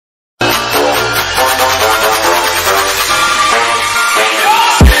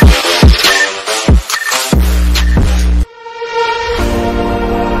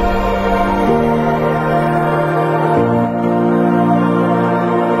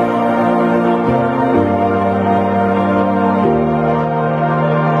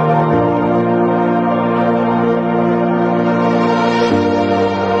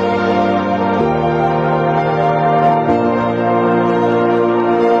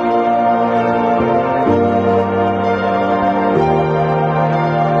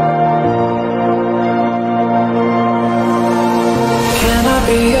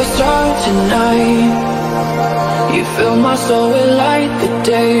tonight. You fill my soul with light the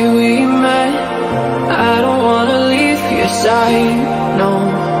day we met. I don't wanna leave your side, no.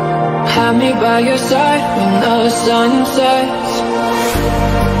 Have me by your side when the sun sets.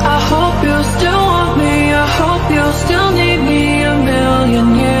 I hope you still want me, I hope you'll still need me a million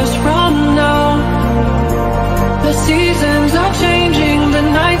years from now. The seasons are changing, the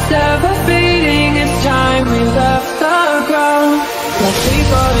nights ever fading. It's time we left the ground. Let's leave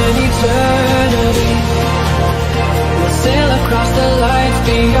for an eternity. We'll sail across the lights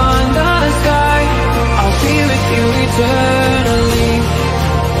beyond the sky. I'll be with you eternally.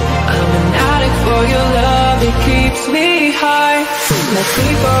 I'm an addict for your love, it keeps me high. Let's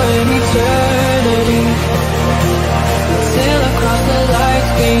leave for an eternity. We'll sail across the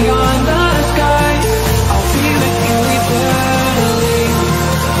lights beyond the sky. I'll be with you eternally.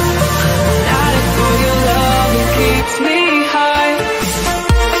 I'm an addict for your love, it keeps me high.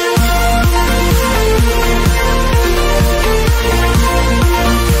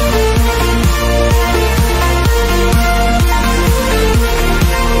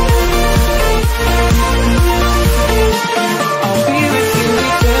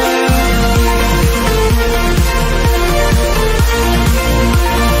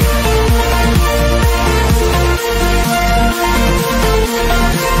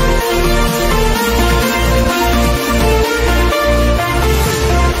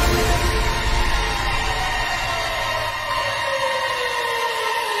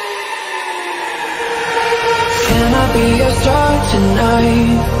 Be a star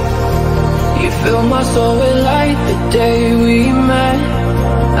tonight. You fill my soul with light the day we met.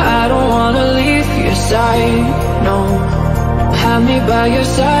 I don't wanna leave your side, no. Have me by your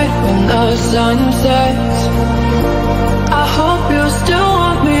side when the sun sets. I hope you still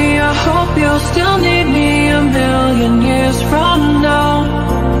want me, I hope you'll still need me a million years from now.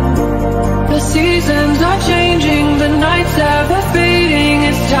 The seasons are changing, the nights ever fading.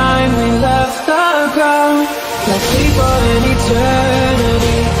 It's time we left the ground. Let's leave for an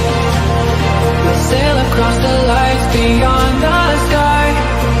eternity. We'll sail across the lights beyond the sky.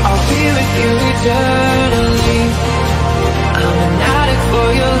 I'll be with you eternally. I'm an addict for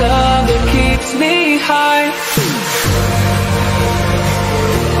your love, it keeps me high.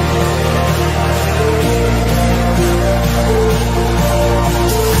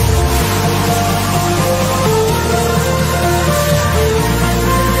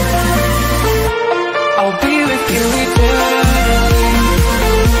 I'll be with you eternally.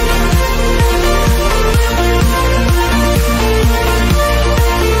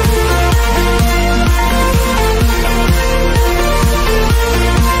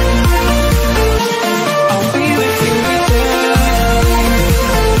 I'll be with you eternally.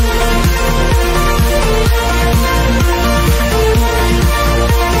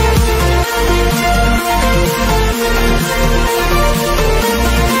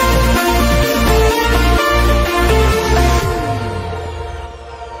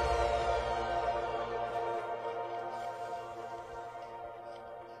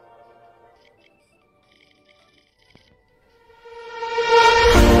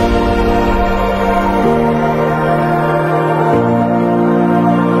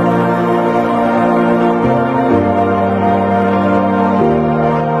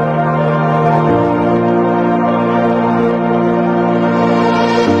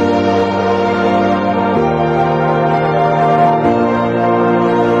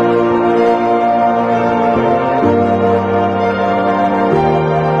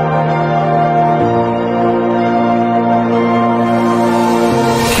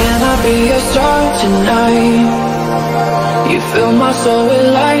 Tonight, you fill my soul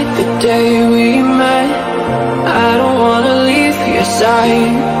with light the day we met. I don't wanna leave your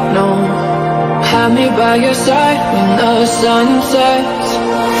side, no. Have me by your side when the sun sets.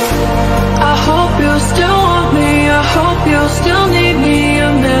 I hope you still want me, I hope you'll still need me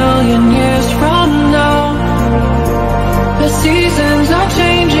a million years from now. The seasons are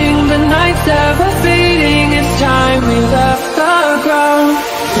changing, the nights ever fading. It's time we left the ground.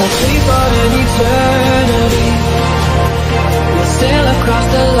 Let's leave for an eternity. We'll sail across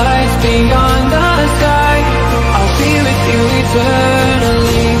the lights beyond the sky. I'll be with you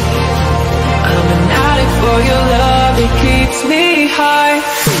eternally. I'm an addict for your love, it keeps me high.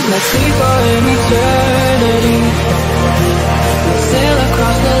 Let's leave for an eternity. We'll sail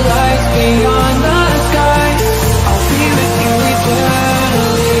across the lights beyond the sky. I'll be with you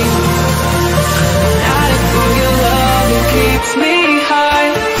eternally. I'm an addict for your love, it keeps me high.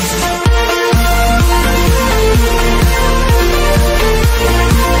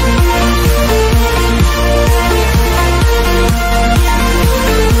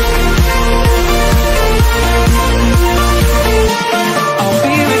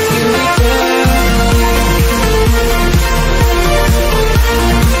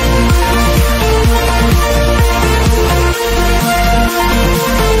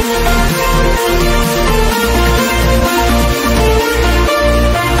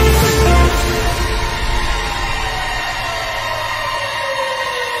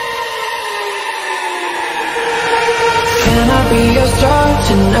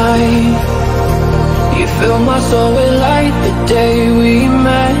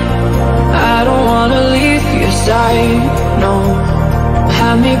 no.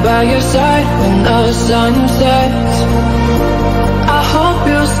 Have me by your side when the sun sets. I hope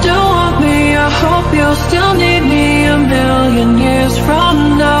you'll still want me, I hope you'll still need me a million years from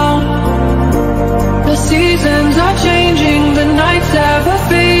now. The seasons are changing, the nights ever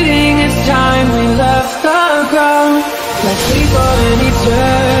fading. It's time we left the ground. Let's leave for an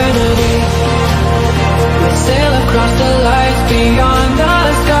eternity. Let's sail across the lights beyond the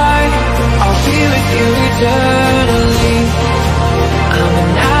sky. I'll be with you eternally. I'm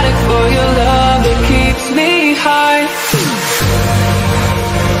an addict for your love, it keeps me high.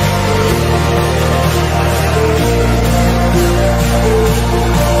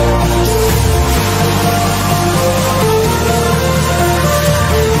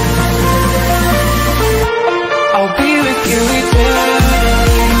 I'll be with you eternally.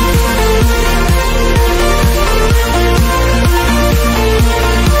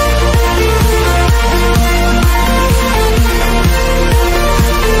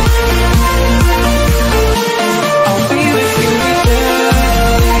 I'll be with you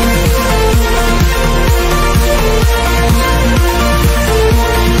eternally.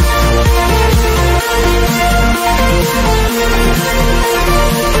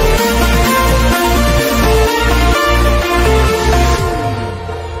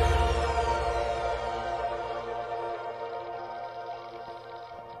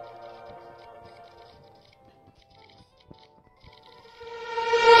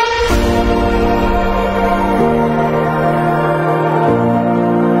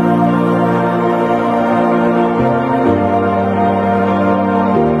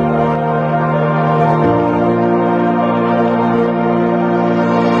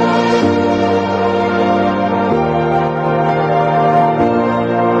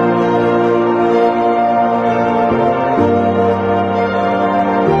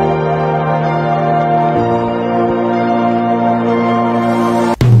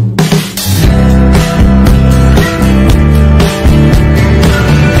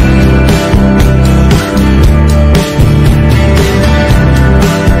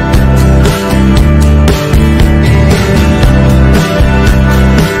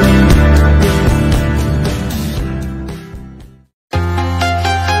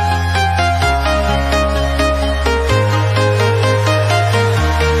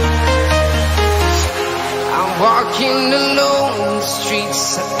 Walking alone, the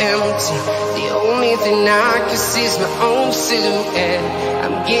streets are empty. The only thing I can see is my own silhouette.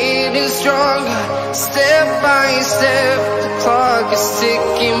 I'm getting stronger, step by step. The clock is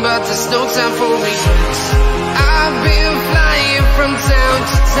ticking, but there's no time for regrets. I've been flying from town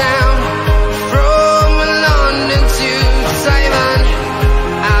to town, from London to Taiwan.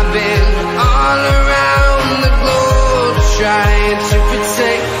 I've been all around the globe, trying to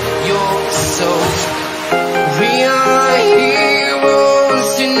protect your soul. We are heroes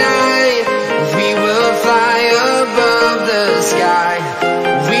tonight. We will fly above the sky.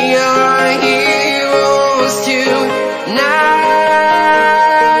 We are heroes tonight.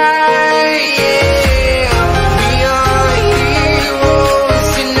 Yeah. We are heroes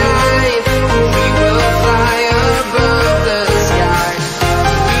tonight. We will fly above the sky.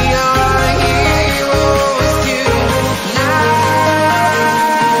 We are heroes tonight.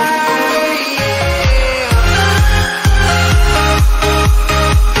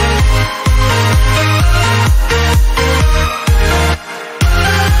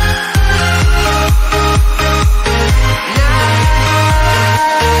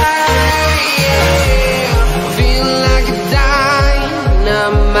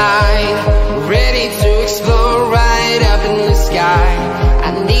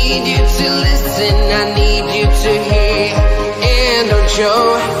 Show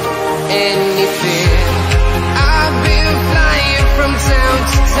any fear. I've been flying from town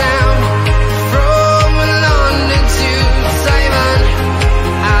to town, from London to Taiwan.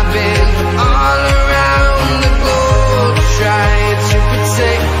 I've been all around the globe, trying to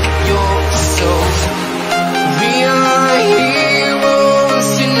protect your soul. We are heroes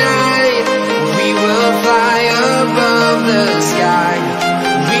tonight. We will fly above the sky.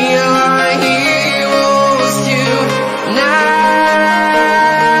 We are heroes tonight.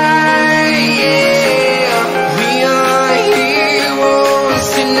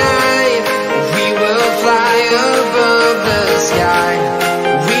 Tonight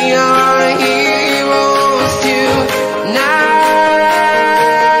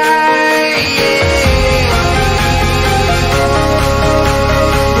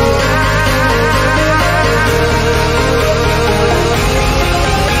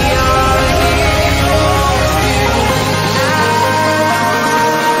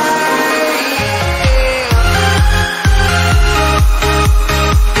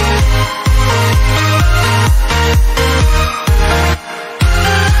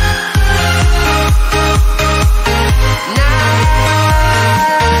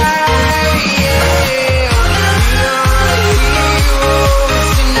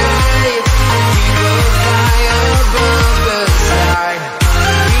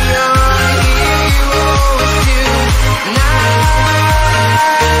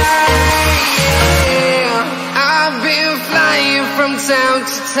town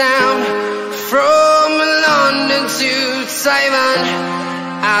to town, from London to Taiwan.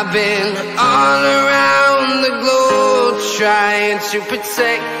 I've been all around the globe trying to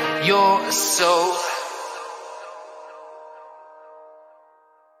protect your soul.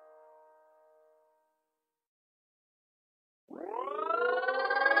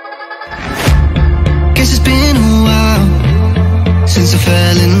 Guess it's been a while since I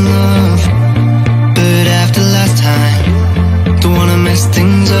fell in love, but after last time, don't wanna mess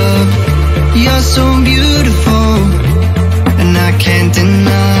things up. You're so beautiful, and I can't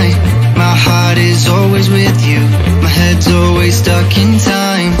deny, my heart is always with you, my head's always stuck in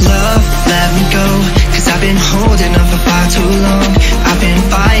time. Love, let me go, 'cause I've been holding on for far too long. I've been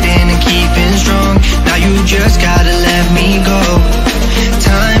fighting and keeping strong, now you just gotta let me go.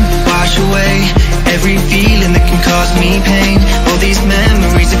 Time, wash away every feeling that can cause me pain. All these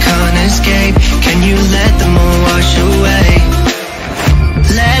memories I can't escape, can you let them all wash away?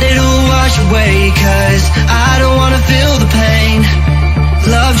 Let it all wash away, 'cause I don't wanna feel the pain.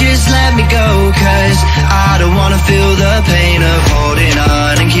 Love, just let me go, 'cause I don't wanna feel the pain of holding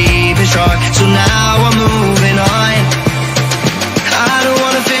on and keeping strong. So now I'm moving on, I don't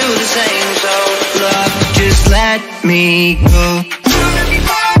wanna feel the same. So love, just let me go.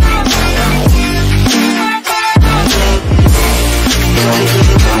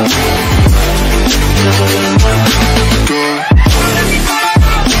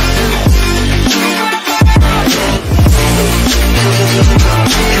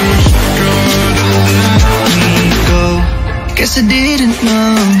 Guess I didn't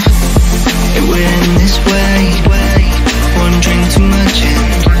know it would end this way. One drink too much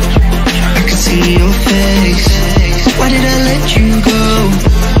and I could see your face. Why did I let you go?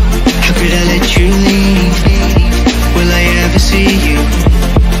 How could I let you leave?